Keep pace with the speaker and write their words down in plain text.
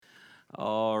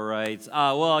All right.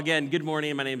 Well, again, good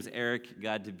morning. My name is Eric.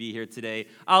 Glad to be here today.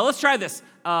 Let's try this.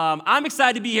 I'm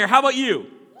excited to be here. How about you?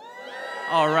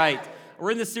 All right.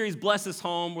 We're in this series, Bless This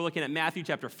Home. We're looking at Matthew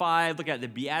chapter 5, looking at the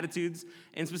Beatitudes,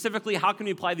 and specifically, how can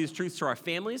we apply these truths to our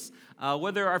families,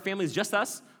 whether our family is just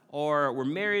us or we're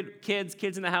married, kids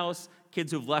in the house,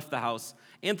 kids who've left the house.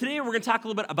 And today, we're going to talk a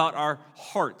little bit about our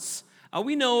hearts.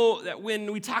 We know that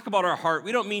when we talk about our heart,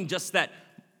 we don't mean just that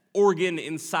organ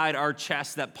inside our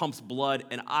chest that pumps blood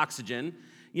and oxygen.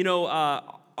 You know,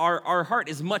 our heart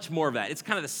is much more of that. It's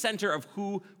kind of the center of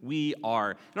who we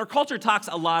are. And our culture talks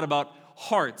a lot about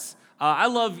hearts. I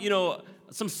love,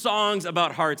 some songs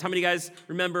about hearts. How many guys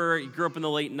remember, you grew up in the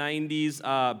late 90s,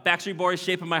 Backstreet Boys,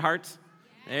 Shape of My Heart?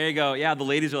 There you go. Yeah, the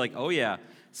ladies are like, oh yeah.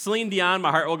 Celine Dion,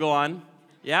 My Heart Will Go On.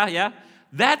 Yeah.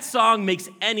 That song makes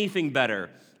anything better.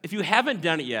 If you haven't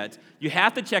done it yet, you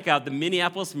have to check out the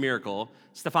Minneapolis Miracle,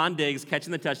 Stefon Diggs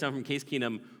catching the touchdown from Case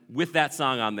Keenum with that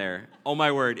song on there. Oh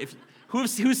my word.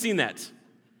 Who's seen that?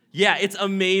 Yeah, it's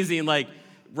amazing. Like,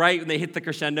 right when they hit the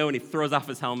crescendo and he throws off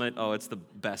his helmet, oh, it's the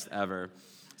best ever.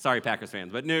 Sorry, Packers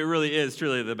fans, but no, it really is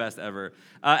truly the best ever.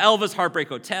 Elvis, Heartbreak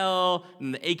Hotel,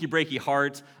 and the Achy Breaky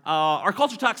Heart. Our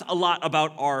culture talks a lot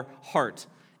about our heart.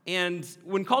 And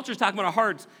when culture's talking about our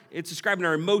hearts, it's describing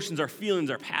our emotions, our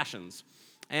feelings, our passions.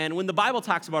 And when the Bible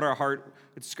talks about our heart,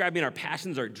 it's describing our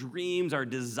passions, our dreams, our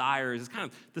desires. It's kind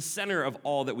of the center of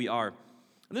all that we are.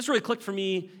 And this really clicked for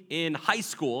me in high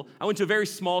school. I went to a very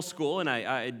small school, and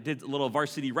I did a little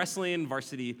varsity wrestling,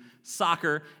 varsity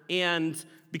soccer. And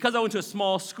because I went to a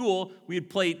small school, we would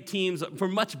play teams for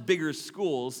much bigger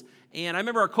schools. And I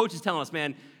remember our coaches telling us,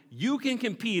 man, you can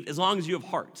compete as long as you have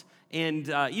heart. And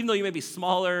even though you may be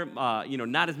smaller,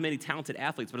 not as many talented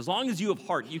athletes, but as long as you have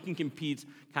heart, you can compete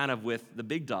kind of with the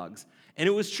big dogs. And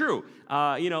it was true.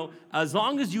 As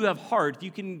long as you have heart,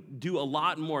 you can do a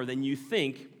lot more than you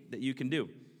think that you can do.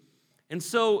 And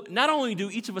so not only do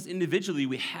each of us individually,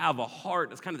 we have a heart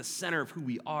that's kind of the center of who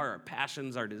we are, our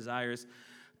passions, our desires,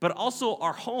 but also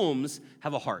our homes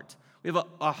have a heart. We have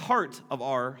a heart of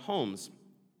our homes.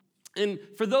 And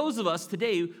for those of us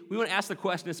today, we want to ask the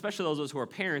question, especially those of us who are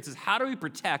parents, is how do we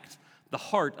protect the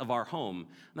heart of our home?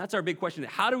 And that's our big question.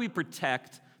 How do we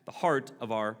protect the heart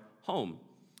of our home?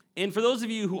 And for those of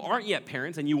you who aren't yet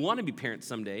parents and you want to be parents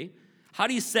someday, how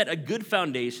do you set a good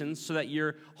foundation so that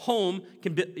your home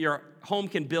can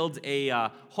build a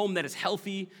home that is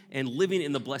healthy and living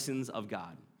in the blessings of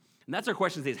God? And that's our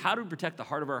question today, is how do we protect the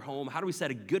heart of our home? How do we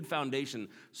set a good foundation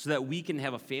so that we can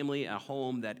have a family, a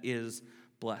home that is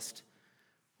blessed?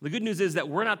 The good news is that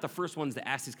we're not the first ones to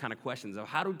ask these kind of questions of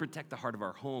how do we protect the heart of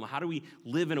our home? How do we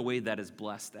live in a way that is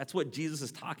blessed? That's what Jesus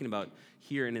is talking about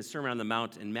here in his Sermon on the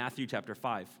Mount in Matthew chapter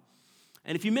 5.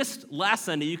 And if you missed last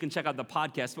Sunday, you can check out the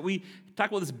podcast. But we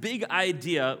talked about this big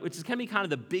idea, which is going to be kind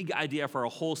of the big idea for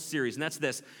our whole series. And that's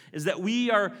this, is that we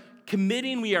are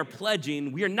committing, we are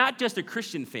pledging, we are not just a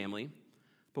Christian family,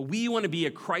 but we want to be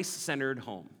a Christ-centered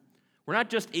home. We're not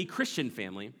just a Christian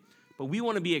family, but we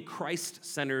want to be a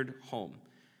Christ-centered home.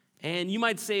 And you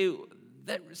might say,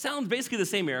 that sounds basically the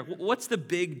same, Eric. What's the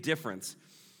big difference?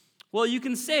 Well, you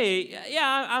can say,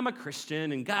 yeah, I'm a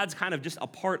Christian, and God's kind of just a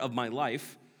part of my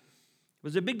life.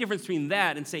 There's a big difference between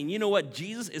that and saying, you know what,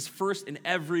 Jesus is first in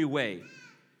every way.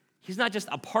 He's not just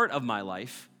a part of my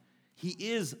life, he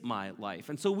is my life.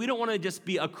 And so we don't want to just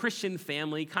be a Christian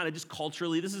family, kind of just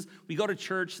culturally. We go to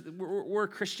church, we're a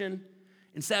Christian.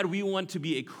 Instead, we want to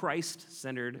be a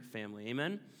Christ-centered family.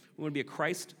 Amen? We want to be a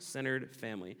Christ-centered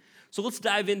family. So let's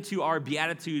dive into our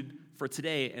beatitude for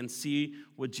today and see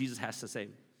what Jesus has to say.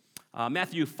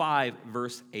 Matthew 5,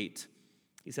 verse 8.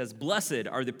 He says, "Blessed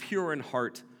are the pure in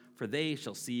heart, for they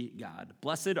shall see God.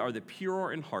 Blessed are the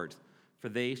pure in heart, for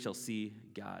they shall see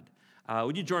God."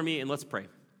 Would you join me and let's pray.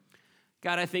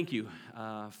 God, I thank you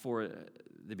for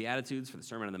the Beatitudes, for the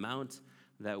Sermon on the Mount,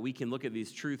 that we can look at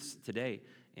these truths today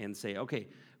and say, okay,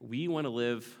 we want to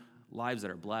live lives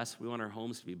that are blessed. We want our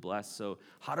homes to be blessed. So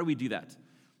how do we do that?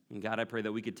 And God, I pray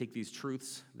that we could take these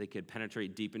truths, they could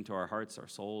penetrate deep into our hearts, our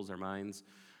souls, our minds.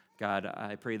 God,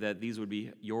 I pray that these would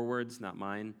be your words, not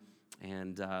mine.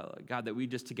 And God, that we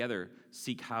just together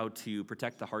seek how to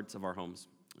protect the hearts of our homes.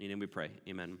 In your name we pray.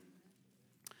 Amen.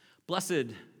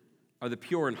 Blessed are the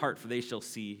pure in heart, for they shall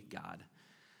see God.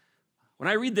 When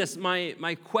I read this,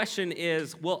 my question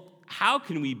is, well, how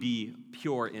can we be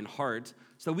pure in heart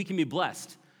so that we can be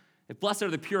blessed? If blessed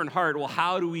are the pure in heart, well,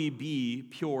 how do we be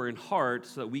pure in heart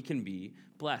so that we can be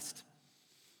blessed?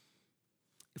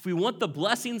 If we want the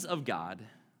blessings of God,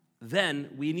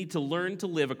 then we need to learn to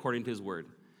live according to his word.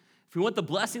 If we want the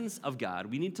blessings of God,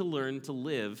 we need to learn to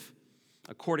live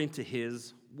according to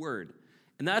his word.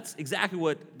 And that's exactly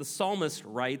what the psalmist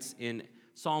writes in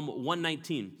Psalm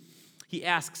 119. He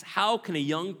asks, how can a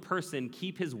young person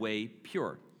keep his way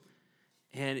pure?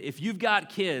 And if you've got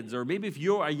kids, or maybe if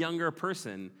you're a younger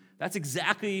person, that's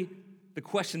exactly the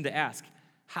question to ask.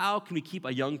 How can we keep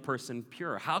a young person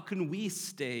pure? How can we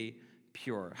stay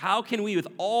pure? How can we, with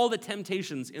all the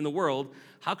temptations in the world,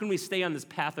 how can we stay on this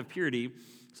path of purity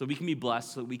so we can be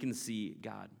blessed, so that we can see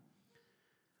God?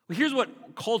 Well, here's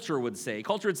what culture would say.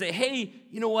 Culture would say, hey,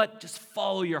 you know what? Just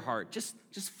follow your heart. Just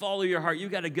follow your heart.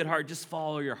 You've got a good heart. Just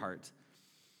follow your heart.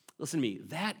 Listen to me.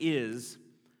 That is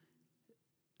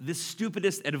the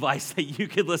stupidest advice that you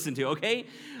could listen to, okay?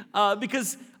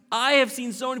 Because I have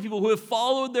seen so many people who have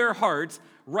followed their heart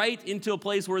right into a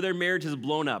place where their marriage has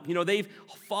blown up. They've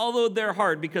followed their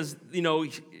heart because,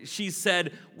 she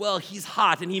said, well, he's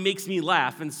hot and he makes me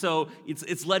laugh, and so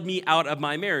it's led me out of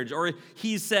my marriage. Or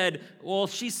he said, well,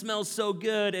 she smells so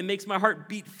good and makes my heart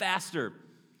beat faster.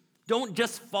 Don't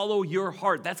just follow your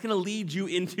heart. That's going to lead you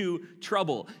into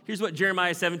trouble. Here's what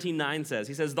Jeremiah 17:9 says.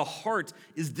 He says, the heart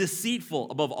is deceitful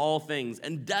above all things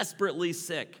and desperately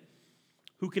sick.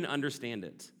 Who can understand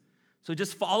it? So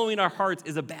just following our hearts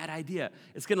is a bad idea.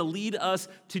 It's going to lead us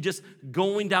to just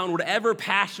going down whatever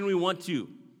passion we want to.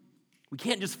 We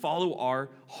can't just follow our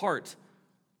heart.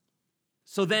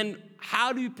 So then,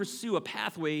 how do we pursue a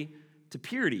pathway to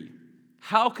purity?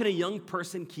 How can a young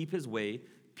person keep his way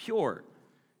pure?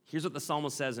 Here's what the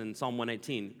psalmist says in Psalm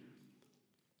 119.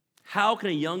 How can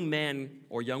a young man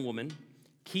or young woman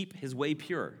keep his way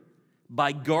pure?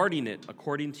 By guarding it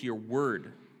according to your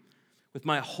word. With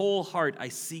my whole heart I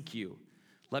seek you.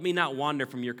 Let me not wander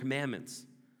from your commandments.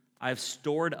 I have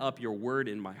stored up your word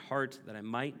in my heart that I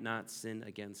might not sin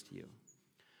against you.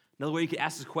 Another way you could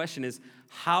ask this question is,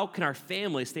 how can our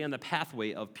family stay on the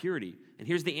pathway of purity? And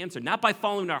here's the answer. Not by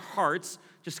following our hearts,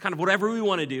 just kind of whatever we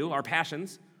want to do, our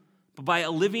passions, but by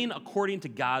living according to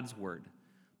God's word.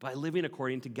 By living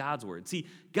according to God's word. See,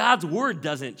 God's word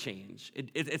doesn't change.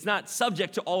 It's not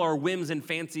subject to all our whims and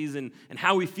fancies and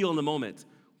how we feel in the moment,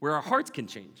 where our hearts can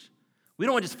change. We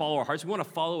don't want to just follow our hearts. We want to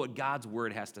follow what God's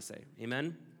word has to say.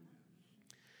 Amen?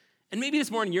 And maybe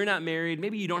this morning you're not married.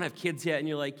 Maybe you don't have kids yet, and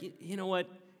you're like, you know what?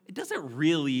 It doesn't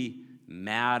really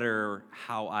matter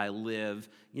how I live.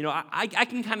 I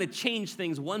can kind of change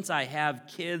things once I have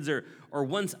kids or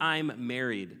once I'm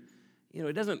married.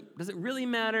 It doesn't really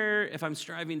matter if I'm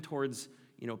striving towards,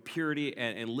 purity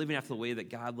and living after the way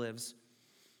that God lives.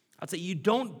 I'd say you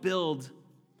don't build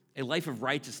a life of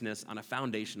righteousness on a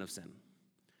foundation of sin.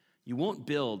 You won't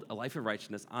build a life of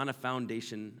righteousness on a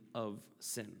foundation of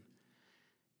sin.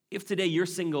 If today you're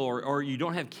single or you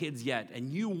don't have kids yet and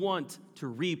you want to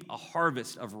reap a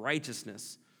harvest of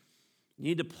righteousness, you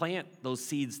need to plant those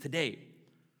seeds today.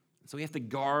 So we have to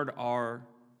guard our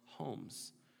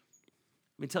homes.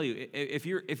 Let me tell you, if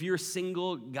you're a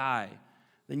single guy,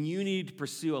 then you need to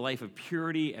pursue a life of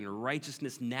purity and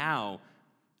righteousness now,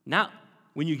 not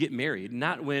when you get married,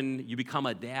 not when you become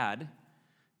a dad.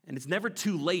 And it's never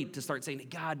too late to start saying, hey,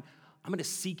 God, I'm going to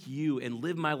seek you and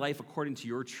live my life according to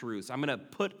your truths. I'm going to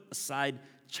put aside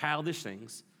childish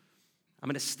things. I'm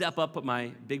going to step up, put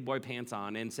my big boy pants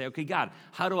on, and say, okay, God,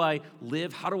 how do I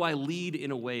live? How do I lead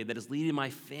in a way that is leading my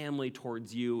family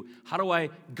towards you? How do I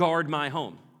guard my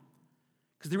home?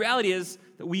 Because the reality is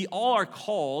that we all are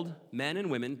called, men and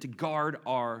women, to guard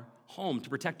our home, to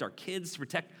protect our kids, to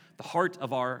protect the heart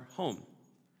of our home.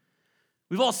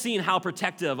 We've all seen how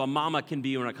protective a mama can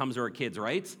be when it comes to her kids,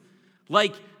 right?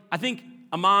 Like, I think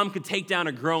a mom could take down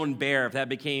a grown bear if that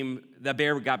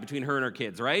bear got between her and her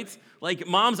kids, right? Like,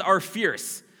 moms are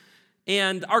fierce.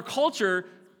 And our culture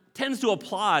tends to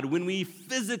applaud when we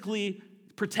physically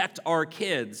protect our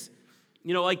kids.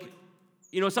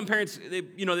 Some parents, they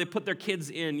put their kids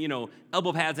in,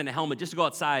 elbow pads and a helmet just to go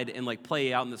outside and,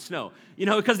 play out in the snow,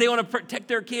 because they want to protect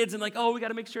their kids and, we got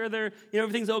to make sure they're,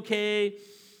 everything's okay.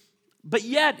 But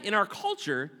yet, in our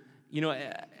culture,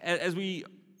 is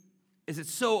it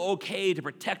so okay to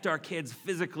protect our kids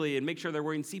physically and make sure they're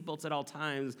wearing seatbelts at all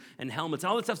times and helmets, and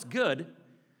all that stuff's good.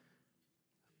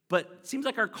 But it seems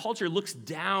like our culture looks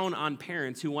down on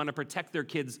parents who want to protect their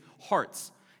kids'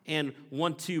 hearts and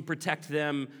want to protect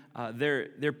them,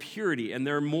 their purity and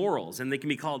their morals. And they can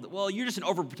be called, well, you're just an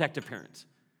overprotective parent.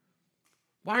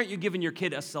 Why aren't you giving your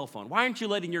kid a cell phone? Why aren't you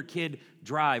letting your kid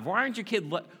drive? Why aren't your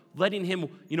kid letting him,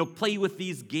 play with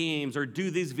these games or do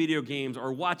these video games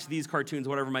or watch these cartoons,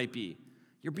 whatever it might be?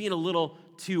 You're being a little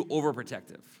too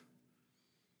overprotective.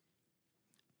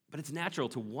 But it's natural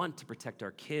to want to protect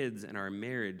our kids and our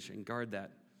marriage and guard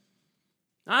that.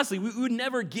 Honestly, we would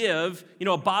never give,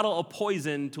 a bottle of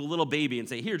poison to a little baby and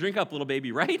say, here, drink up, little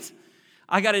baby, right?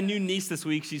 I got a new niece this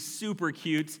week. She's super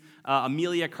cute,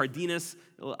 Amelia Cardenas,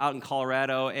 out in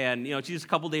Colorado, and she's just a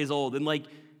couple days old. And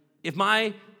if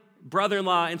my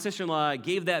brother-in-law and sister-in-law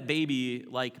gave that baby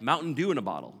Mountain Dew in a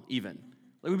bottle, even,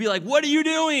 we'd be like, "What are you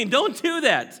doing? Don't do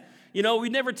that."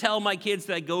 We'd never tell my kids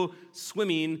to go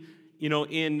swimming,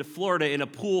 in Florida in a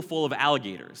pool full of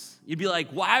alligators. You'd be like,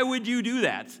 "Why would you do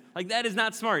that? That is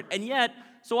not smart." And yet,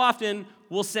 so often,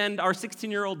 we'll send our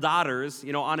 16-year-old daughters,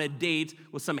 on a date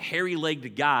with some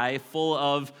hairy-legged guy full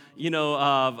of,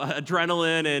 of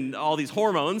adrenaline and all these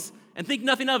hormones and think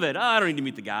nothing of it. "Oh, I don't need to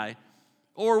meet the guy."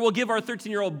 Or we'll give our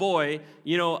 13-year-old boy,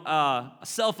 a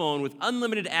cell phone with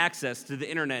unlimited access to the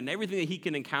internet and everything that he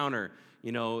can encounter,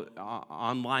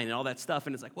 online and all that stuff.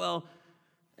 And it's like, well,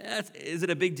 is it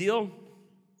a big deal?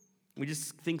 We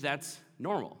just think that's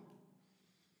normal.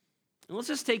 And let's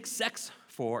just take sex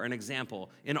for an example.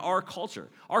 In our culture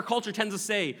tends to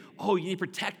say, "Oh, you need to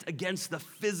protect against the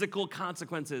physical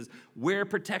consequences. Wear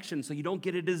protection so you don't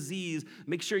get a disease.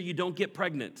 Make sure you don't get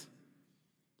pregnant."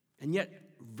 And yet,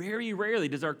 very rarely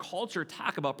does our culture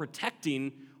talk about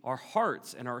protecting our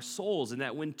hearts and our souls, and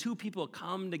that when two people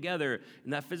come together in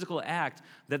that physical act,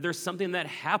 that there's something that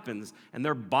happens, and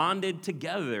they're bonded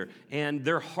together, and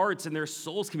their hearts and their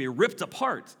souls can be ripped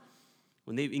apart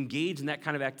when they engage in that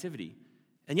kind of activity.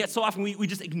 And yet so often we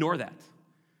just ignore that.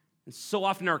 And so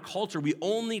often in our culture, we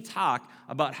only talk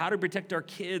about how to protect our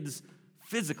kids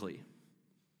physically.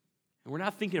 And we're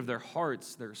not thinking of their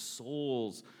hearts, their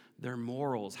souls, their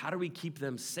morals. How do we keep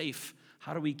them safe?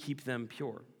 How do we keep them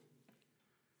pure?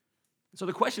 So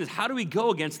the question is, how do we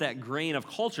go against that grain of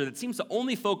culture that seems to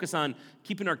only focus on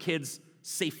keeping our kids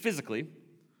safe physically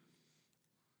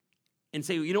and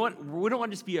say, "You know what? We don't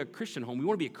want to just be a Christian home. We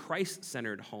want to be a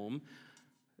Christ-centered home,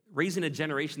 raising a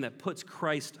generation that puts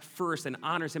Christ first and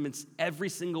honors him in every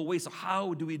single way." So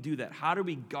how do we do that? How do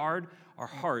we guard our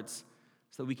hearts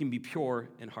so that we can be pure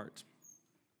in heart?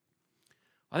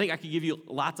 I think I could give you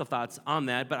lots of thoughts on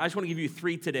that, but I just want to give you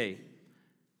 3 today.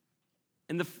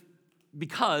 And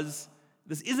because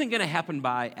this isn't going to happen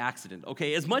by accident,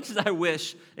 okay? As much as I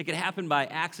wish it could happen by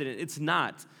accident, it's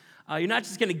not. You're not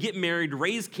just going to get married,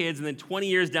 raise kids, and then 20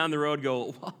 years down the road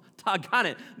go, "Well, doggone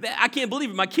it, I can't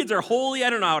believe it. My kids are holy. I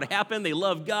don't know how it happened. They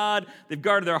love God. They've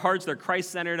guarded their hearts. They're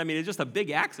Christ-centered." I mean, it's just a big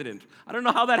accident. I don't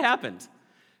know how that happened.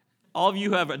 All of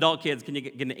you who have adult kids, can you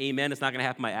get an amen? It's not going to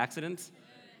happen by accident?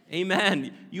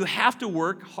 Amen. You have to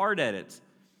work hard at it.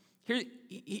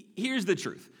 Here's the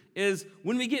truth, is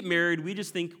when we get married, we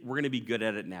just think we're going to be good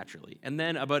at it naturally. And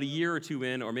then about a year or two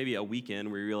in, or maybe a week in,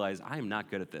 we realize, I am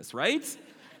not good at this, right?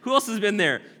 Who else has been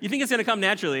there? You think it's going to come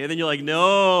naturally, and then you're like,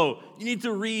 no, you need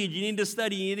to read, you need to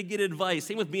study, you need to get advice.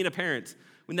 Same with being a parent.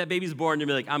 When that baby's born, you'll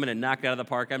be like, "I'm going to knock it out of the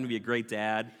park. I'm going to be a great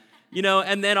dad."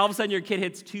 And then all of a sudden your kid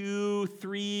hits 2,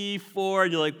 3, 4,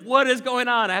 and you're like, "What is going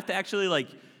on? I have to actually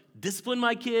discipline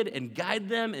my kid and guide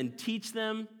them and teach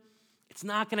them." It's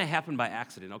not going to happen by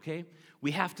accident, okay?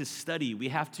 We have to study. We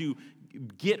have to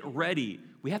get ready.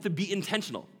 We have to be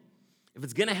intentional. If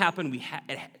it's going to happen,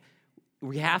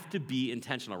 we have to be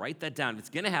intentional. Write that down. If it's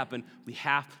going to happen, we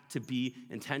have to be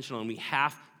intentional, and we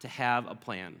have to have a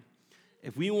plan.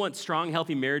 If we want strong,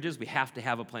 healthy marriages, we have to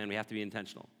have a plan. We have to be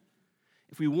intentional.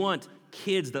 If we want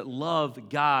kids that love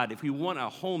God, if we want a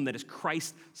home that is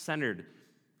Christ-centered,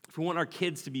 if we want our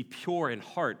kids to be pure in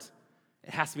heart, it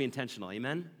has to be intentional.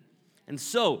 Amen? And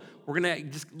so we're going to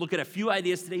just look at a few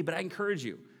ideas today, but I encourage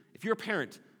you, if you're a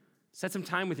parent, set some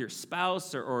time with your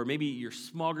spouse or maybe your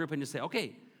small group and just say,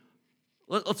 "Okay,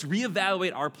 let's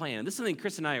reevaluate our plan." This is something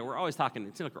Chris and I, we're always talking.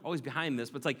 It seems like we're always behind this,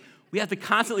 but it's like we have to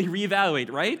constantly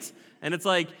reevaluate, right? And it's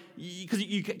like, because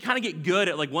you kind of get good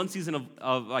at one season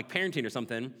of parenting or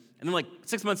something, and then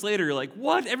 6 months later, you're like,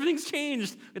 "What? Everything's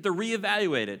changed." You have to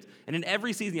reevaluate it. And in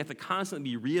every season, you have to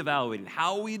constantly be reevaluating.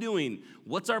 How are we doing?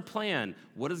 What's our plan?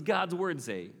 What does God's word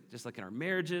say? Just like in our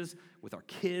marriages, with our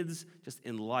kids, just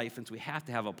in life. And so we have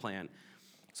to have a plan.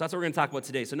 So that's what we're going to talk about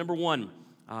today. So number 1,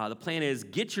 the plan is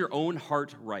get your own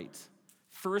heart right.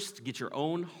 First, get your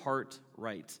own heart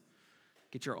right.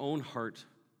 Get your own heart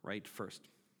right first.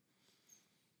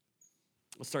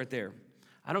 Let's start there.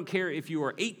 I don't care if you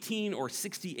are 18 or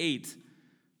 68,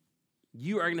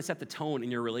 you are going to set the tone in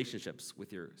your relationships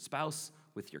with your spouse,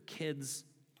 with your kids.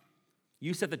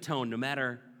 You set the tone no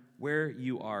matter where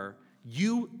you are.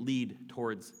 You lead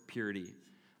towards purity.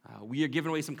 We are giving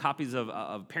away some copies of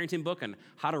a parenting book on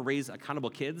how to raise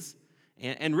accountable kids.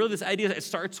 And really this idea, it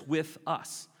starts with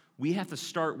us. We have to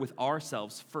start with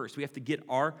ourselves first. We have to get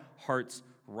our hearts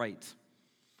right.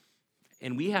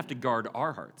 And we have to guard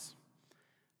our hearts.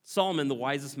 Solomon, the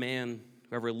wisest man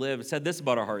who ever lived, said this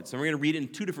about our hearts. And we're going to read it in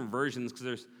 2 different versions because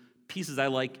there's pieces I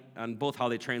like on both how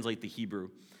they translate the Hebrew.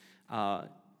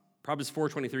 Proverbs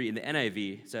 4:23 in the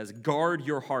NIV says, "Guard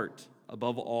your heart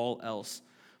above all else,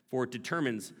 for it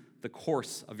determines the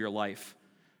course of your life."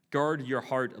 Guard your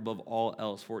heart above all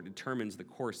else, for it determines the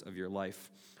course of your life.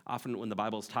 Often when the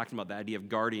Bible is talking about the idea of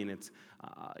guarding, it's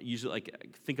usually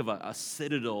like, think of a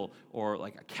citadel or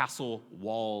like a castle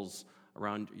walls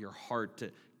around your heart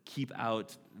to keep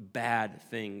out bad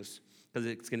things, because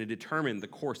it's going to determine the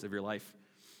course of your life.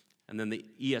 And then the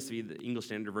ESV, the English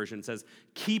Standard Version, says,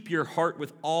 "Keep your heart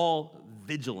with all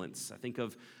vigilance." I think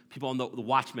of people on the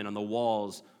watchmen on the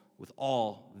walls with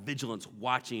all vigilance,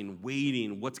 watching,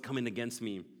 waiting, what's coming against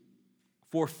me.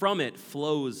 "For from it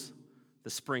flows the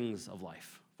springs of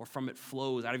life." For from it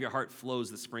flows, out of your heart flows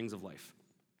the springs of life.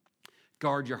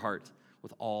 Guard your heart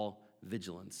with all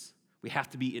vigilance. We have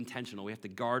to be intentional. We have to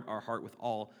guard our heart with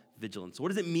all vigilance. So what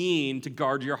does it mean to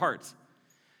guard your heart?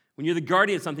 When you're the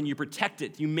guardian of something, you protect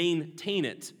it, you maintain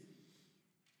it.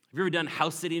 Have you ever done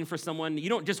house sitting for someone? You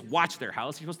don't just watch their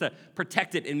house. You're supposed to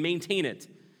protect it and maintain it.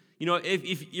 You know,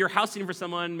 if you're house sitting for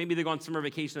someone, maybe they go on summer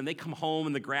vacation and they come home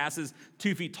and the grass is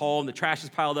 2 feet tall and the trash is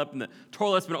piled up and the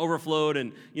toilet's been overflowed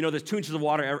and, you know, there's 2 inches of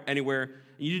water anywhere and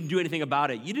you didn't do anything about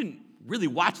it. You didn't really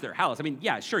watch their house. I mean,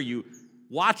 yeah, sure, you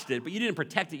watched it, but you didn't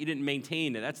protect it. You didn't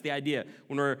maintain it. That's the idea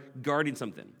when we're guarding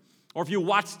something. Or if you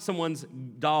watched someone's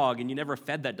dog and you never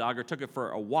fed that dog or took it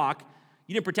for a walk,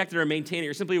 you didn't protect it or maintain it.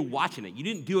 You're simply watching it. You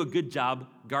didn't do a good job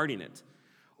guarding it.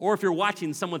 Or if you're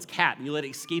watching someone's cat and you let it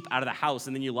escape out of the house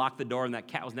and then you lock the door and that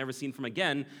cat was never seen from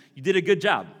again, you did a good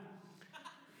job.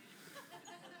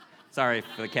 Sorry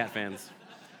for the cat fans.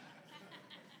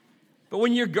 But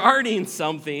when you're guarding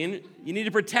something, you need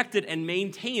to protect it and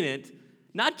maintain it,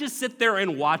 not just sit there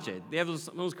and watch it. They have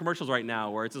those commercials right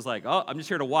now where it's just like, oh, I'm just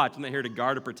here to watch. I'm not here to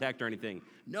guard or protect or anything.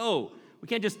 No, we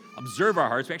can't just observe our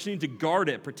hearts. We actually need to guard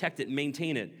it, protect it,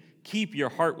 maintain it. Keep your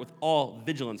heart with all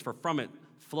vigilance, for from it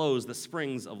flows the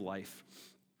springs of life.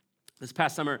 This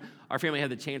past summer, our family had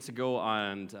the chance to go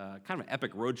on kind of an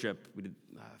epic road trip. We did,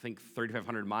 I think,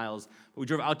 3,500 miles. We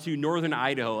drove out to northern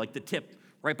Idaho, like the tip,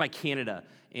 right by Canada.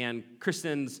 And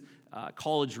Kristen's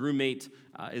college roommate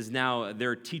is now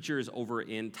their teachers over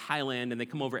in Thailand, and they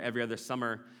come over every other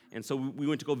summer. And so we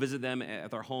went to go visit them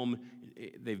at their home.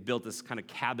 They've built this kind of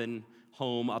cabin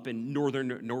home up in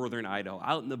northern Idaho,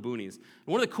 out in the boonies. And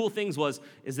one of the cool things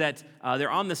is that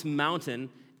they're on this mountain,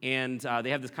 and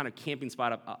they have this kind of camping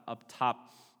spot up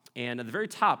top. And at the very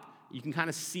top, you can kind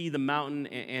of see the mountain,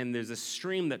 and there's a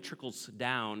stream that trickles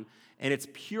down, and it's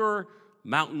pure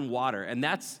mountain water. And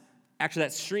that's actually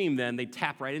that stream, then, they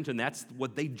tap right into, and that's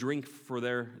what they drink for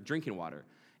their drinking water.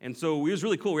 And so it was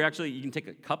really cool. You can take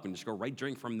a cup and just go right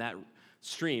drink from that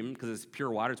stream, because it's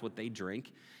pure water. It's what they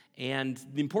drink. And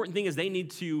the important thing is they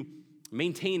need to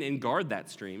maintain and guard that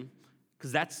stream,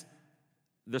 because that's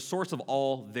the source of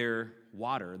all their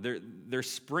water. Their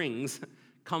springs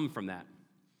come from that.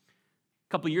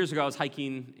 A couple years ago, I was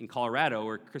hiking in Colorado,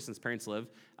 where Kristen's parents live,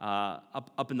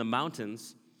 up in the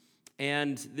mountains.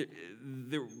 And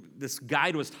this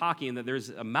guide was talking that there's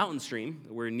a mountain stream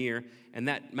that we're near, and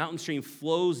that mountain stream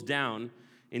flows down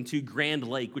into Grand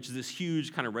Lake, which is this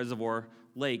huge kind of reservoir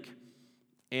lake.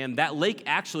 And that lake,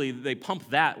 actually, they pump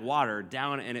that water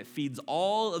down, and it feeds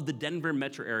all of the Denver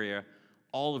metro area,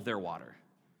 all of their water.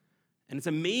 And it's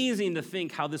amazing to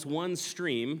think how this one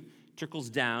stream trickles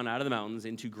down out of the mountains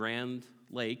into Grand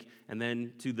Lake, and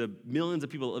then to the millions of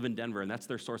people that live in Denver, and that's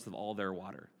their source of all their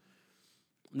water.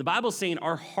 And the Bible's saying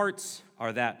our hearts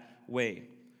are that way.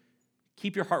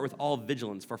 Keep your heart with all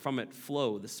vigilance, for from it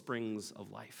flow the springs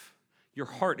of life. Your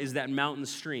heart is that mountain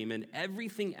stream, and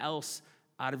everything else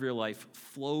out of your life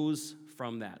flows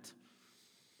from that.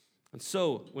 And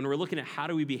so, when we're looking at how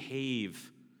do we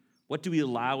behave, what do we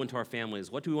allow into our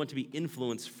families, what do we want to be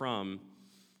influenced from,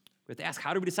 we have to ask,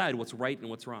 how do we decide what's right and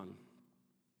what's wrong?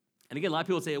 And again, a lot of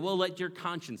people say, well, let your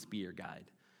conscience be your guide.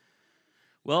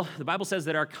 Well, the Bible says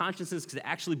that our consciences could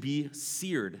actually be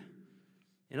seared.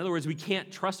 In other words, we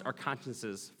can't trust our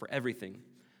consciences for everything,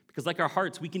 because like our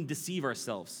hearts, we can deceive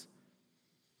ourselves.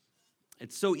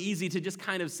 It's so easy to just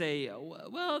kind of say,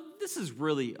 well, this is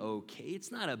really okay.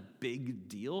 It's not a big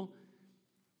deal.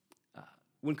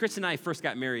 When Chris and I first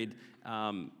got married,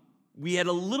 we had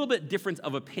a little bit difference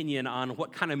of opinion on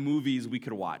what kind of movies we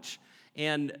could watch.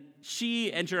 And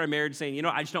she entered our marriage saying,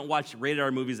 I just don't watch rated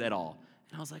R movies at all.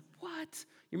 And I was like, what?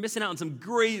 You're missing out on some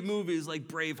great movies like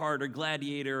Braveheart or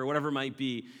Gladiator or whatever it might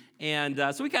be. And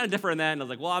so we kind of differ on that. And I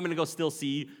was like, well, I'm going to go still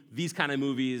see these kind of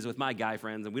movies with my guy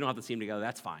friends, and we don't have to see them together.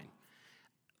 That's fine.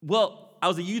 Well, I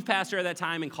was a youth pastor at that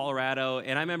time in Colorado,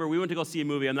 and I remember we went to go see a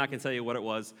movie. I'm not going to tell you what it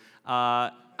was.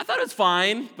 I I thought it was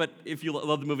fine, but if you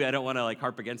love the movie, I don't want to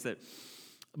harp against it.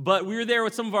 But we were there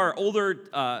with some of our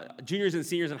older juniors and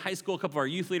seniors in high school, a couple of our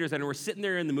youth leaders, and we're sitting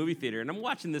there in the movie theater, and I'm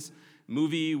watching this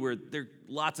movie where there are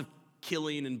lots of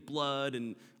killing and blood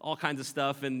and all kinds of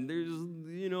stuff, and there's,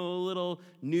 a little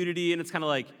nudity, and it's kind of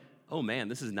like, oh man,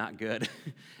 this is not good.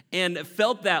 And it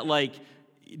felt that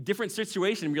different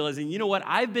situation, realizing, you know what,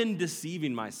 I've been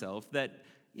deceiving myself that,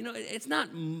 it's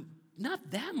not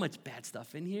that much bad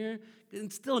stuff in here.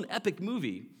 It's still an epic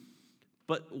movie.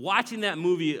 But watching that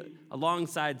movie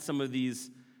alongside some of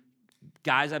these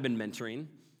guys I've been mentoring,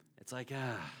 it's like,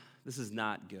 this is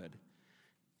not good.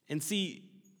 And see,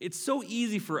 it's so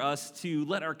easy for us to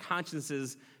let our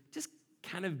consciences just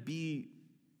kind of be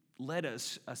led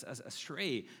us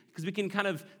astray, because we can kind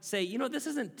of say, this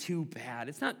isn't too bad.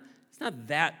 It's not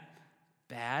that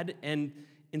bad. And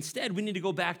instead, we need to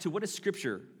go back to, what does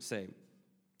Scripture say?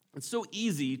 It's so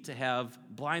easy to have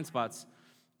blind spots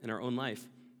in our own life.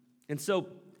 And so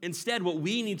instead, what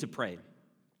we need to pray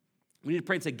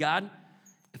and say, God,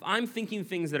 if I'm thinking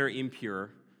things that are impure,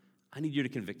 I need you to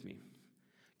convict me.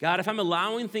 God, if I'm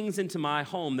allowing things into my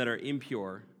home that are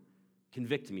impure,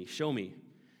 convict me, show me.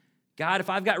 God, if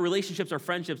I've got relationships or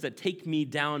friendships that take me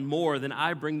down more than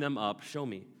I bring them up, show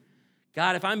me.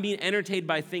 God, if I'm being entertained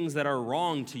by things that are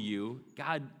wrong to you,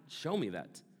 God, show me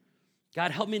that.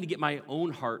 God, help me to get my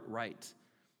own heart right.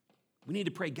 We need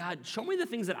to pray, God, show me the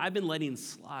things that I've been letting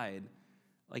slide.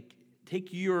 Take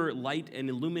your light and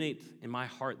illuminate in my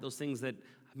heart those things that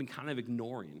I've been kind of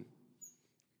ignoring,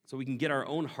 so we can get our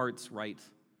own hearts right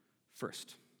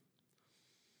first.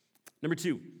 Number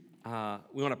 2,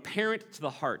 we want to parent to the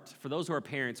heart. For those who are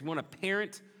parents, we want to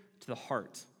parent to the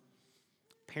heart.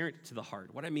 Parent to the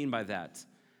heart. What I mean by that,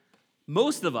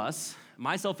 most of us,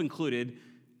 myself included,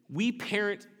 we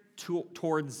parent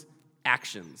towards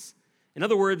actions. In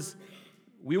other words,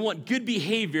 we want good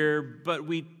behavior, but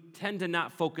we tend to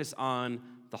not focus on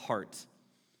the heart.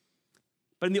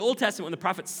 But in the Old Testament, when the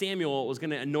prophet Samuel was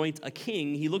going to anoint a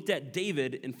king, he looked at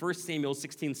David in 1 Samuel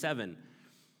 16:7.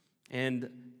 And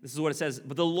this is what it says: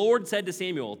 "But the Lord said to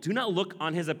Samuel, do not look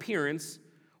on his appearance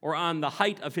or on the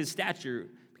height of his stature,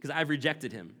 because I've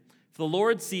rejected him. For the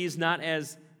Lord sees not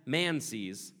as man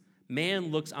sees.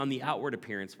 Man looks on the outward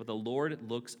appearance, but the Lord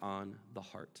looks on the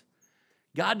heart."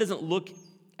 God doesn't look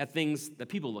at things that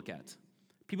people look at.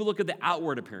 People look at the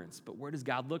outward appearance, but where does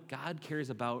God look? God cares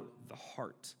about the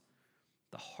heart.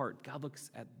 The heart. God looks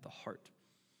at the heart.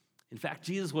 In fact,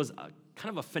 Jesus was kind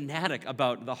of a fanatic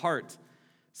about the heart.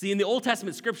 See, in the Old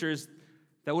Testament scriptures,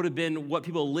 that would have been what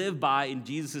people lived by in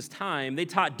Jesus' time. They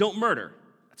taught, don't murder.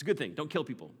 That's a good thing. Don't kill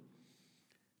people.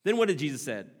 Then what did Jesus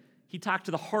say? He talked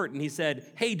to the heart, and he said,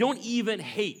 hey, don't even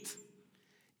hate.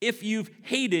 If you've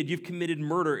hated, you've committed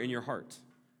murder in your heart.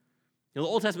 The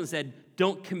Old Testament said,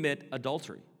 don't commit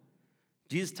adultery.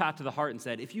 Jesus talked to the heart and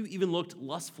said, if you even looked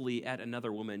lustfully at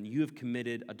another woman, you have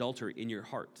committed adultery in your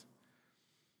heart.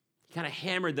 He kind of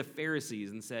hammered the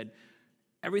Pharisees and said,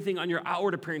 everything on your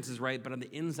outward appearance is right, but on the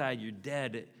inside, you're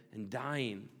dead and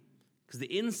dying. Because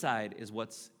the inside is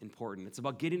what's important. It's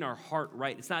about getting our heart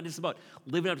right. It's not just about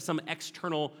living up to some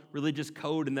external religious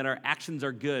code and that our actions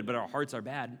are good, but our hearts are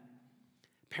bad.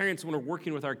 Parents, when we're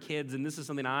working with our kids, and this is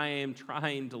something I am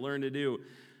trying to learn to do,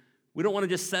 we don't want to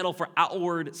just settle for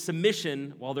outward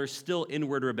submission while there's still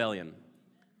inward rebellion.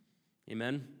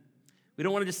 Amen? We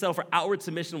don't want to just settle for outward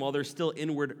submission while there's still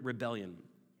inward rebellion.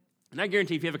 And I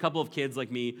guarantee if you have a couple of kids like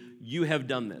me, you have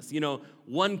done this.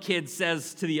 One kid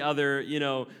says to the other,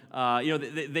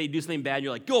 they do something bad, and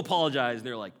you're like, go apologize. And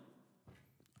they're like,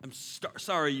 I'm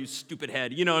sorry, you stupid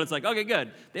head. And it's like, okay,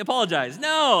 good. They apologize.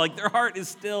 No, their heart is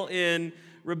still in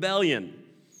rebellion.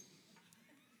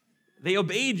 They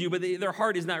obeyed you, but their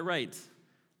heart is not right.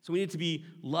 So we need to be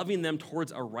loving them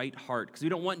towards a right heart, because we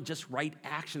don't want just right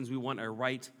actions. We want a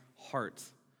right heart.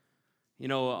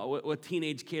 With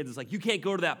teenage kids, it's like, you can't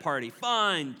go to that party.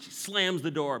 Fine. She slams the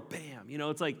door. Bam.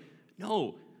 It's like,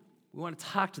 no. We want to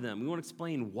talk to them. We want to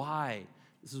explain why.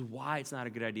 This is why it's not a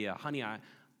good idea. Honey,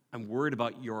 I'm worried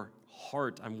about your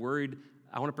heart. I'm worried.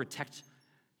 I want to protect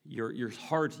your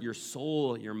heart, your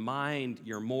soul, your mind,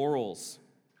 your morals.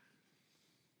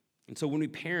 And so when we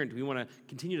parent, we want to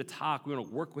continue to talk. We want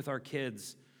to work with our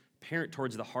kids, parent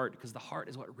towards the heart, because the heart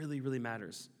is what really, really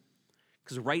matters.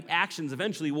 Because right actions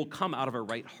eventually will come out of a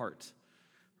right heart.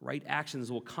 Right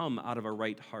actions will come out of a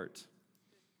right heart.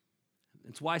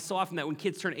 It's why so often that when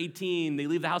kids turn 18, they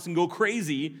leave the house and go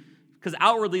crazy, because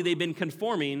outwardly they've been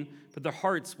conforming, but their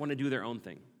hearts want to do their own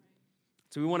thing.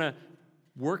 So we want to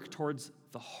work towards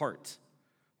the heart.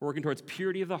 We're working towards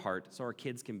purity of the heart so our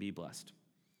kids can be blessed.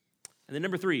 And then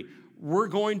number 3, we're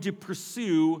going to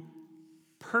pursue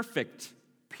perfect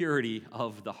purity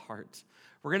of the heart.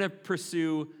 We're going to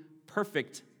pursue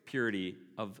perfect purity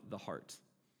of the heart.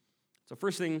 So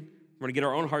first thing, we're going to get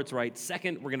our own hearts right.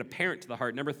 Second, we're going to parent to the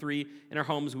heart. Number three, in our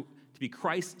homes, to be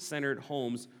Christ-centered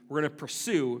homes, we're going to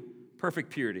pursue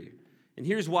perfect purity. And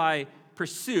here's why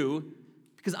pursue,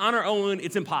 because on our own,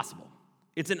 it's impossible.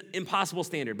 It's an impossible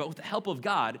standard. But with the help of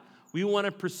God, we want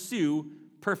to pursue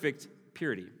perfect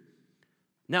purity.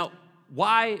 Now,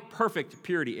 why perfect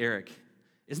purity, Eric?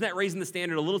 Isn't that raising the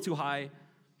standard a little too high?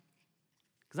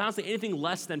 Because honestly, anything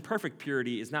less than perfect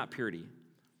purity is not purity.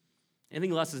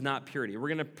 Anything less is not purity. We're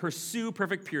going to pursue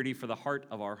perfect purity for the heart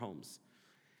of our homes.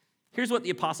 Here's what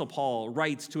the Apostle Paul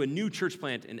writes to a new church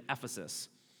plant in Ephesus.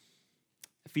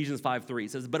 Ephesians 5:3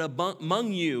 says, "But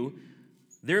among you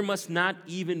there must not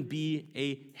even be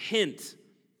a hint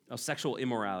of sexual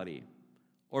immorality,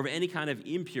 or of any kind of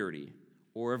impurity,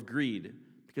 or of greed,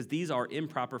 because these are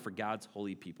improper for God's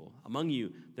holy people. Among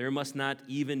you there must not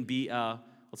even be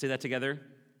let's say that together,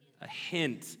 a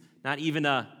hint, not even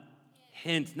a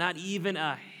hint, not even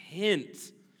a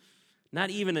hint, not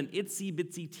even an itsy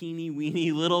bitsy teeny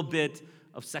weeny little bit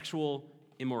of sexual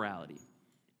immorality."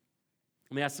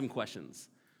 Let me ask some questions.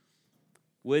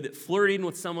 Would flirting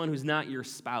with someone who's not your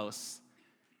spouse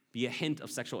be a hint of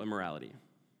sexual immorality?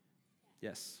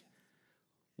 Yes.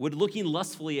 Would looking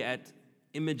lustfully at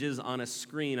images on a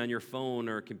screen on your phone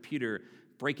or computer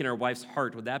breaking our wife's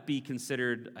heart, would that be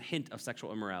considered a hint of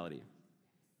sexual immorality?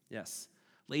 Yes.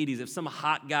 Ladies, if some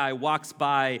hot guy walks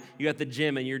by you at the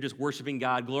gym and you're just worshiping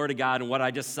God, glory to God, and what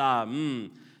I just saw,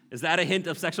 is that a hint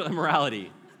of sexual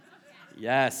immorality?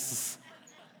 Yes.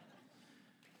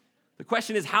 The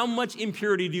question is, how much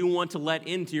impurity do you want to let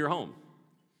into your home?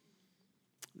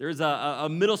 There's a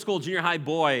middle school, junior high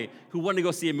boy who wanted to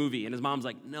go see a movie, and his mom's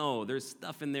like, no, there's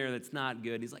stuff in there that's not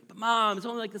good. He's like, but Mom, it's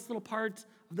only like this little part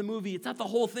of the movie. It's not the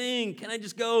whole thing. Can I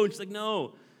just go? And she's like,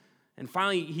 no. And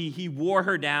finally, he wore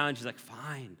her down. She's like,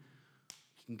 fine,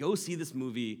 you can go see this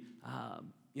movie.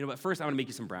 But first I want to make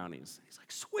you some brownies. He's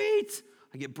like, sweet.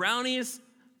 I get brownies,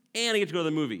 and I get to go to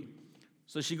the movie.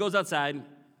 So she goes outside,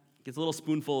 gets a little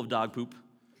spoonful of dog poop,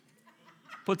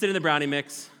 puts it in the brownie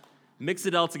mix, mixes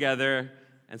it all together,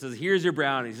 and says, here's your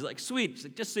brownies. He's like, sweet. She's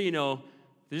like, just so you know,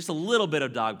 there's just a little bit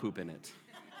of dog poop in it.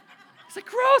 He's like,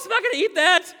 gross, I'm not going to eat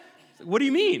that. He's like, what do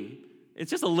you mean?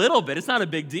 It's just a little bit. It's not a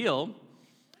big deal.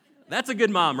 That's a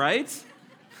good mom, right?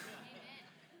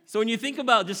 So when you think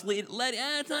about just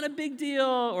it's not a big deal,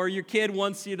 or your kid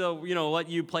wants you to, let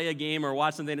you play a game or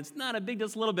watch something, it's not a big deal,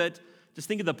 it's a little bit. Just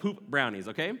think of the poop brownies,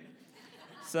 okay?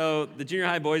 So the junior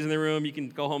high boys in the room, you can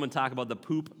go home and talk about the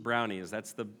poop brownies.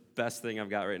 That's the best thing I've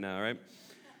got right now, right?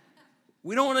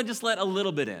 We don't want to just let a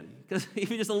little bit in, because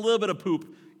even just a little bit of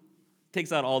poop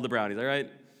takes out all the brownies, all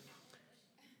right?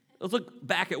 Let's look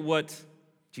back at what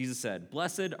Jesus said.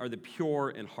 Blessed are the pure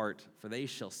in heart, for they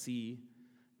shall see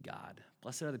God.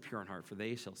 Blessed are the pure in heart, for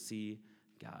they shall see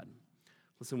God.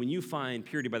 Listen, when you find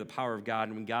purity by the power of God,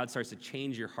 and when God starts to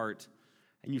change your heart,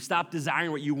 and you stop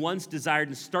desiring what you once desired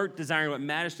and start desiring what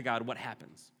matters to God, what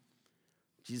happens?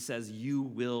 Jesus says, you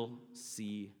will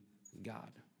see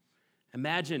God.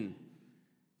 Imagine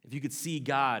if you could see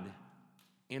God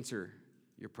answer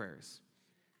your prayers,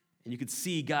 and you could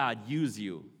see God use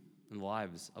you in the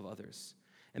lives of others.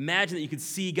 Imagine that you could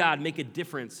see God make a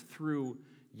difference through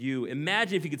you.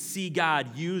 Imagine if you could see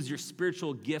God use your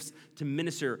spiritual gifts to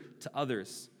minister to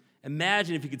others.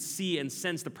 Imagine if you could see and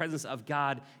sense the presence of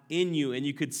God in you, and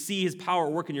you could see his power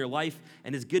work in your life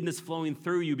and his goodness flowing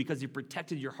through you because he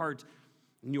protected your heart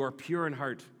and you are pure in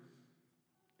heart.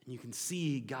 And you can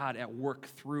see God at work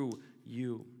through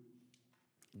you.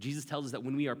 Jesus tells us that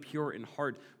when we are pure in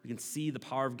heart, we can see the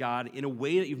power of God in a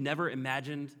way that you've never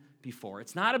imagined before.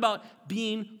 It's not about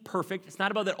being perfect. It's not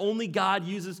about that only God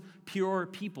uses pure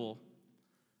people.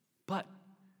 But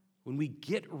when we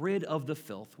get rid of the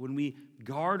filth, when we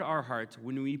guard our hearts,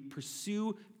 when we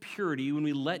pursue purity, when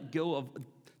we let go of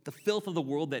the filth of the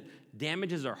world that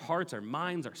damages our hearts, our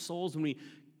minds, our souls, when we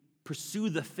pursue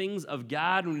the things of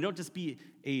God, when we don't just be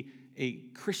a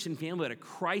Christian family, but a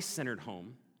Christ-centered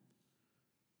home,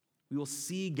 we will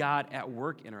see God at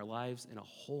work in our lives in a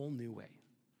whole new way.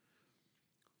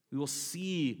 We will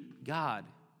see God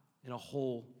in a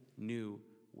whole new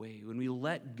way when we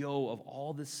let go of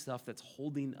all this stuff that's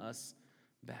holding us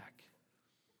back.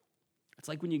 It's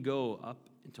like when you go up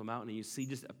into a mountain and you see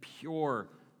just a pure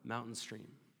mountain stream.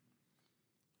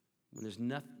 When there's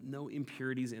no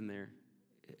impurities in there.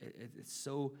 It's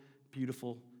so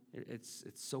beautiful. It's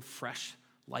so fresh,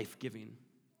 life-giving.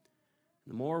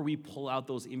 The more we pull out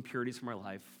those impurities from our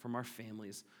life, from our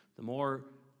families, the more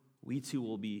we too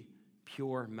will be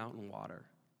pure mountain water,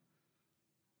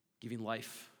 giving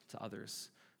life to others.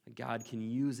 that God can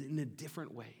use in a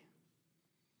different way.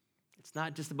 It's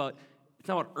not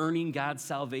about earning God's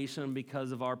salvation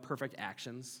because of our perfect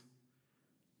actions.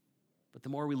 But the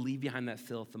more we leave behind that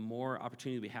filth, the more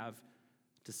opportunity we have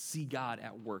to see God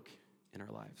at work in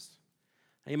our lives.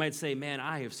 Now you might say, man,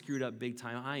 I have screwed up big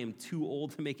time. I am too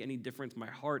old to make any difference. My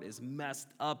heart is messed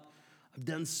up. I've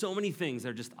done so many things that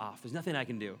are just off. There's nothing I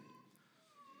can do.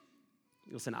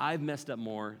 Listen, I've messed up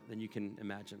more than you can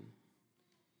imagine.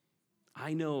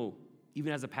 I know,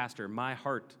 even as a pastor, my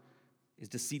heart is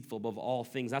deceitful above all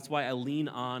things. That's why I lean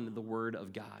on the word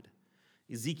of God.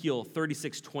 Ezekiel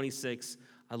 36:26,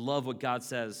 I love what God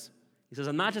says. He says,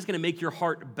 I'm not just going to make your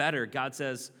heart better. God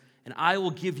says, and I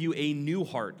will give you a new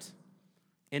heart,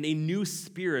 and a new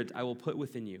spirit I will put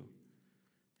within you.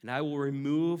 And I will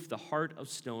remove the heart of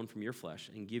stone from your flesh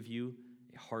and give you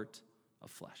a heart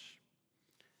of flesh.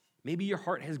 Maybe your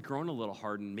heart has grown a little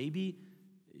hardened. Maybe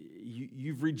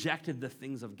you've rejected the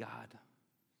things of God.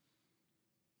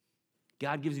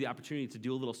 God gives you the opportunity to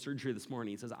do a little surgery this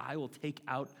morning. He says, I will take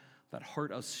out that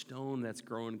heart of stone that's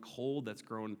grown cold, that's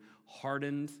grown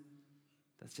hardened,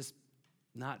 that's just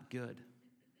not good.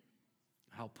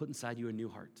 I'll put inside you a new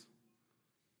heart,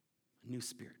 a new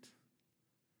spirit.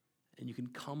 And you can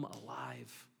come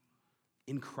alive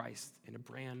in Christ in a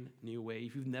brand new way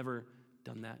if you've never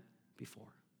done that before.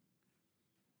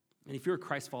 And if you're a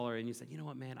Christ follower and you say, you know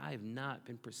what, man, I have not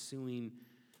been pursuing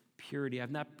purity.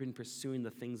 I've not been pursuing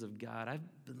the things of God. I've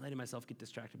been letting myself get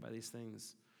distracted by these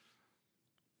things.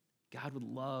 God would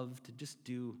love to just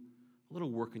do a little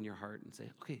work in your heart and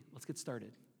say, okay, let's get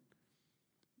started.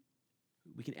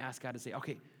 We can ask God to say,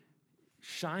 okay,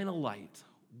 shine a light.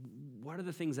 What are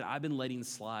the things that I've been letting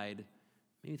slide?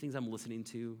 Maybe things I'm listening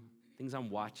to, things I'm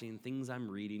watching, things I'm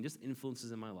reading, just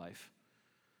influences in my life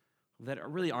that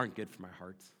really aren't good for my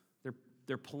heart.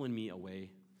 They're pulling me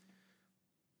away.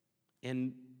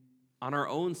 And on our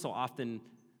own, so often,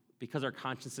 because our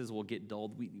consciences will get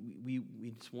dulled, we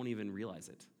just won't even realize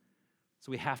it.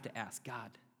 So we have to ask,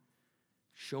 God,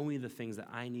 show me the things that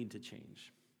I need to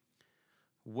change.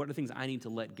 What are the things I need to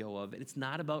let go of? And it's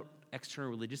not about external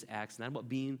religious acts, not about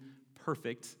being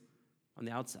perfect on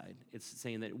the outside. It's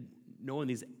saying that knowing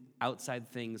these outside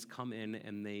things come in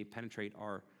and they penetrate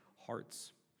our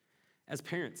hearts. As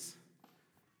parents,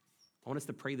 I want us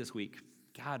to pray this week.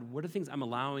 God, what are the things I'm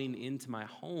allowing into my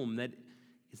home that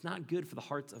is not good for the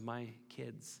hearts of my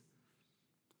kids?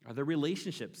 Are there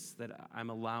relationships that I'm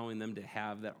allowing them to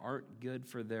have that aren't good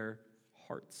for their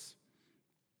hearts?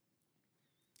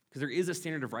 Because there is a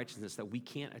standard of righteousness that we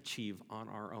can't achieve on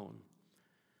our own.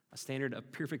 A standard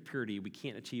of perfect purity we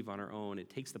can't achieve on our own. It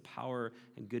takes the power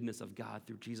and goodness of God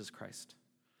through Jesus Christ.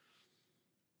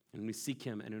 And when we seek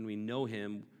him and when we know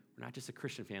him, we're not just a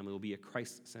Christian family, we'll be a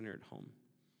Christ-centered home.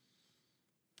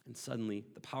 And suddenly,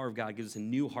 the power of God gives us a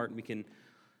new heart, and we can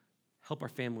help our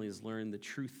families learn the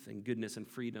truth and goodness and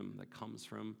freedom that comes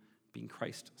from being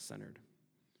Christ-centered.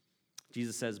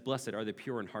 Jesus says, blessed are the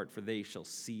pure in heart, for they shall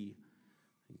see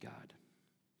God.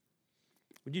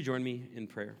 Would you join me in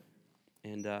prayer?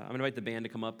 And I'm going to invite the band to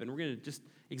come up, and we're going to just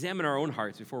examine our own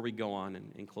hearts before we go on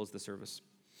and close the service.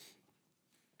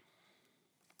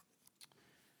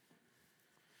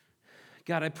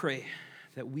 God, I pray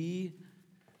that we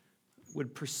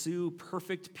would pursue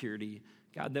perfect purity.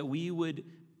 God, that we would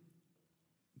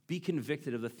be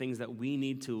convicted of the things that we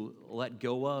need to let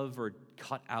go of or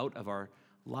cut out of our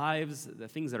lives, the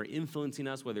things that are influencing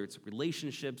us, whether it's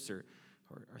relationships or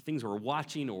things we're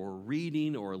watching or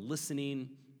reading or listening.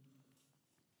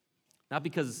 Not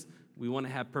because we want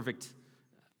to have perfect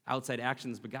outside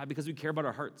actions, but God, because we care about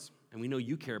our hearts, and we know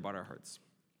you care about our hearts.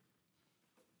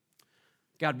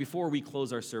 God, before we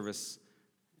close our service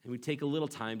and we take a little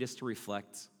time just to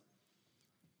reflect,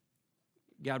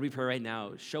 God, we pray right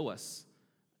now, show us,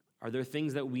 are there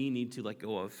things that we need to let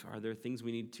go of? Are there things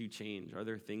we need to change? Are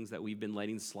there things that we've been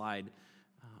letting slide?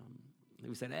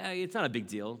 We said, it's not a big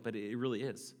deal, but it really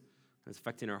is. It's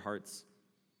affecting our hearts.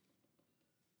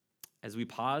 As we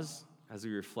pause, as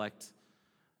we reflect,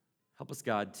 help us,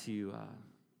 God, to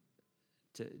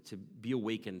be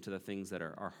awakened to the things that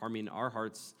are harming our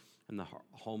hearts and the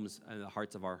homes and the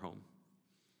hearts of our home.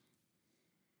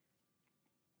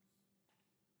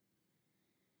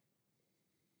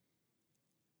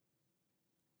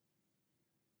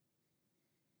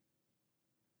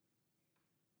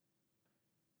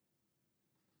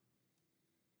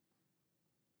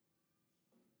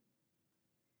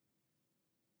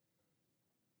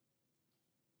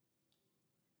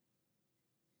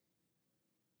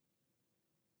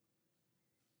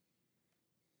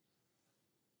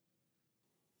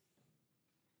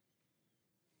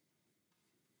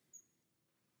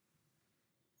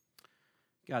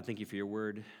 God, thank you for your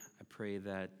word. I pray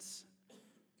that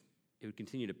it would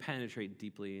continue to penetrate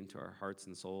deeply into our hearts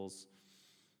and souls.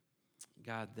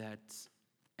 God, that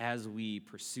as we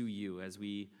pursue you, as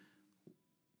we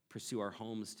pursue our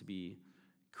homes to be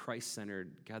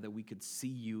Christ-centered, God, that we could see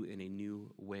you in a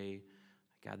new way.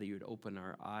 God, that you would open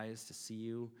our eyes to see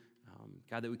you.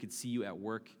 God, that we could see you at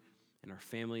work in our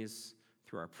families,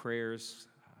 through our prayers,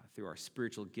 through our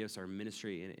spiritual gifts, our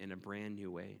ministry in a brand new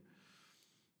way.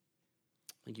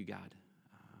 Thank you, God,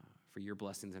 for your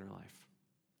blessings in our life.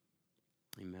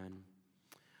 Amen.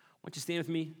 Why don't you stand with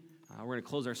me? We're going to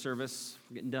close our service.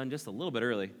 We're getting done just a little bit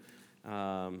early,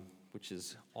 which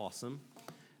is awesome.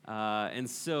 And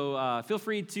so feel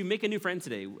free to make a new friend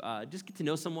today. Just get to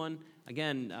know someone.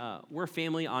 Again, we're a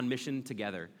family on mission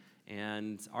together.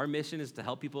 And our mission is to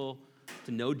help people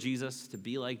to know Jesus, to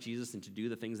be like Jesus, and to do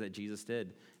the things that Jesus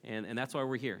did. And that's why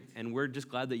we're here. And we're just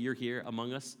glad that you're here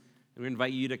among us. And we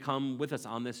invite you to come with us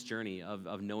on this journey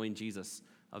of knowing Jesus,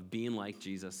 of being like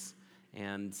Jesus.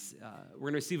 And we're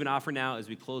going to receive an offer now as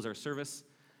we close our service.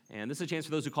 And this is a chance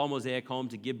for those who call Mosaic home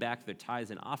to give back their tithes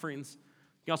and offerings.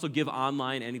 You can also give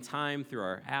online anytime through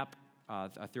our app,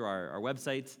 through our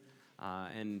website.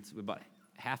 And about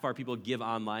half our people give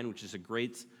online, which is a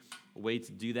great way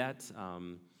to do that.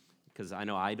 Because I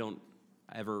know I don't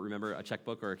ever remember a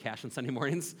checkbook or a cash on Sunday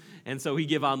mornings. And so we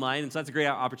give online. And so that's a great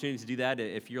opportunity to do that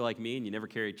if you're like me and you never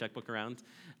carry a checkbook around.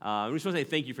 We just want to say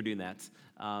thank you for doing that.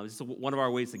 This is one of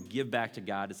our ways to give back to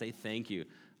God, to say thank you,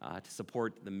 to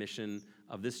support the mission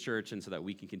of this church, and so that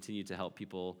we can continue to help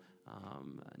people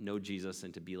know Jesus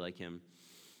and to be like him.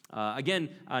 Again,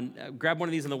 grab one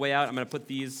of these on the way out. I'm going to put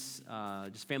these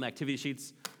just family activity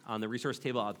sheets on the resource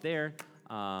table out there.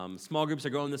 Small groups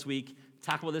are going this week.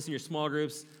 Talk about this in your small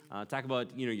groups. Talk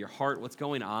about your heart, what's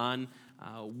going on.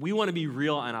 We want to be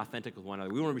real and authentic with one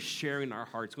another. We want to be sharing our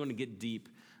hearts. We want to get deep,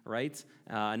 right?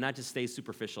 And not just stay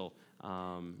superficial.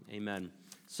 Amen.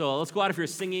 So let's go out if you're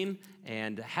singing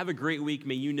and have a great week.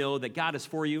 May you know that God is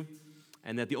for you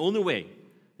and that the only way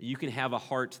that you can have a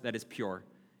heart that is pure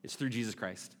is through Jesus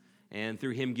Christ and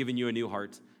through him giving you a new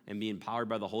heart and being empowered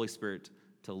by the Holy Spirit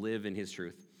to live in his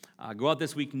truth. Go out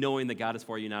this week knowing that God is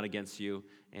for you, not against you,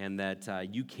 and that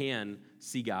you can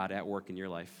see God at work in your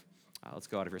life. Let's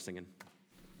go out if you're singing.